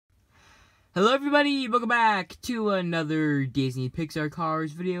Hello everybody, welcome back to another Disney Pixar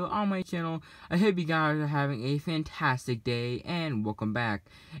Cars video on my channel. I hope you guys are having a fantastic day and welcome back.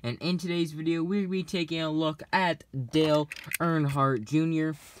 And in today's video, we'll be taking a look at Dale Earnhardt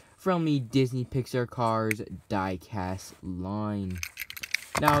Jr. from the Disney Pixar Cars Diecast line.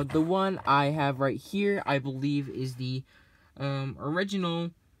 Now, the one I have right here, I believe is the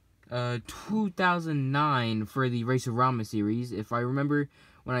original 2009 for the Rama series. If I remember,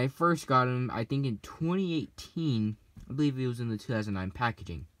 when I first got him, I think in 2018, I believe it was in the 2009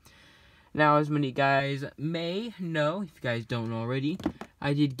 packaging. Now, as many guys may know, if you guys don't know already,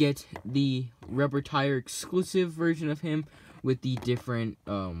 I did get the rubber tire exclusive version of him with the different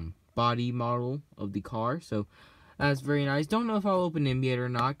body model of the car. So that's very nice. Don't know if I'll open him yet or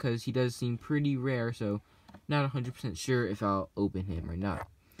not, because he does seem pretty rare. So not 100% sure if I'll open him or not.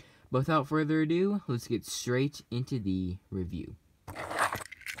 But without further ado, let's get straight into the review.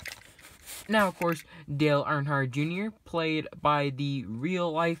 Now, of course, Dale Earnhardt Jr., played by the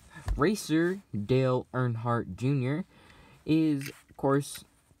real-life racer Dale Earnhardt Jr., is, of course,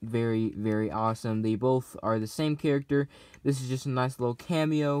 very, very awesome. They both are the same character. This is just a nice little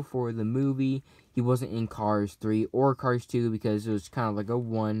cameo for the movie. He wasn't in Cars 3 or Cars 2 because it was kind of like a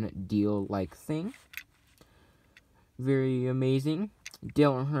one-deal-like thing. Very amazing.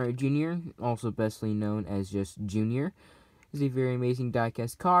 Dale Earnhardt Jr., also bestly known as just Junior, is a very amazing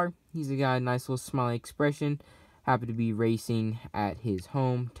diecast car. He's got a nice little smiley expression. Happy to be racing at his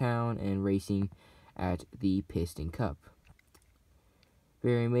hometown and racing at the Piston Cup.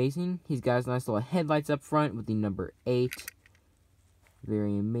 Very amazing. He's got his nice little headlights up front with the number 8.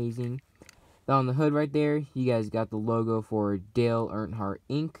 Very amazing. On the hood right there, you guys got the logo for Dale Earnhardt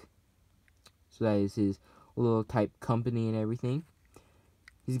Inc. So that is his little type company and everything.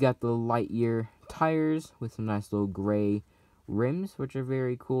 He's got the Lightyear tires with some nice little gray rims, which are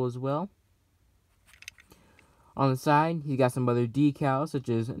very cool as well. On the side, he's got some other decals, such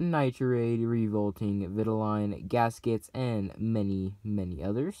as Nitrate, Revolting, Vitaline, Gaskets, and many, many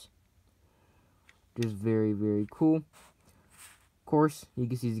others. Just very, very cool. Of course, you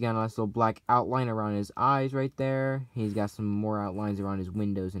can see he's got a nice little black outline around his eyes right there. He's got some more outlines around his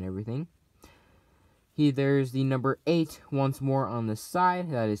windows and everything. There's the number 8 once more on the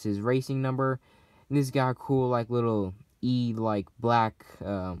side. That is his racing number. And this got a cool, like, little E-like black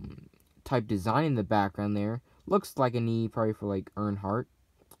type design in the background there. Looks like an E, probably for, like, Earnhardt.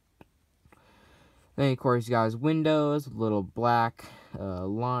 Then, of course, he's got his windows, little black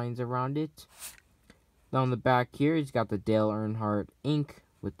lines around it. Then on the back here, he's got the Dale Earnhardt Inc.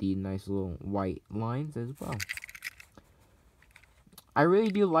 with the nice little white lines as well. I really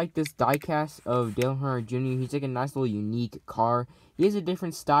do like this diecast of Dale Earnhardt Jr. He's like a nice little unique car. He has a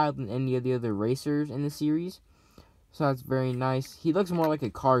different style than any of the other racers in the series. So that's very nice. He looks more like a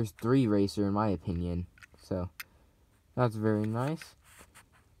Cars 3 racer in my opinion. So that's very nice.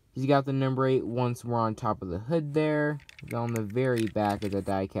 He's got the number 8 once more on top of the hood there. On the very back of the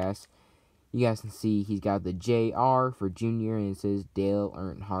diecast, you guys can see he's got the JR for Junior and it says Dale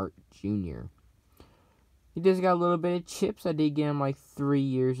Earnhardt Jr. He just got a little bit of chips. I did get him like 3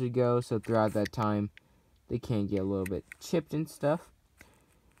 years ago, so throughout that time, they can get a little bit chipped and stuff.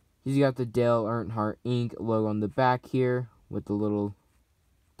 He's got the Dale Earnhardt Inc. logo on the back here with the little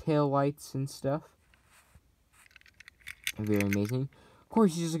tail lights and stuff. Very amazing. Of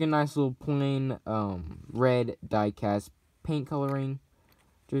course, he's just like a nice little plain red diecast paint coloring,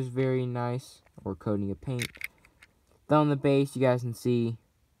 which is very nice, or coating of paint. Then on the base, you guys can see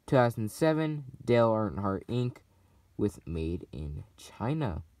 2007 Dale Earnhardt Inc. with Made in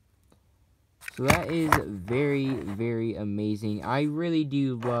China. So that is very, very amazing. I really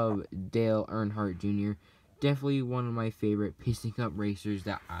do love Dale Earnhardt Jr. Definitely one of my favorite Piston Cup racers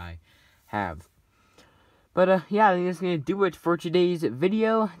that I have. But yeah, I think that's going to do it for today's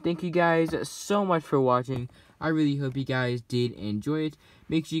video. Thank you guys so much for watching. I really hope you guys did enjoy it.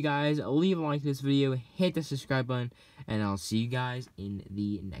 Make sure you guys leave a like to this video, hit the subscribe button, and I'll see you guys in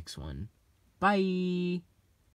the next one. Bye!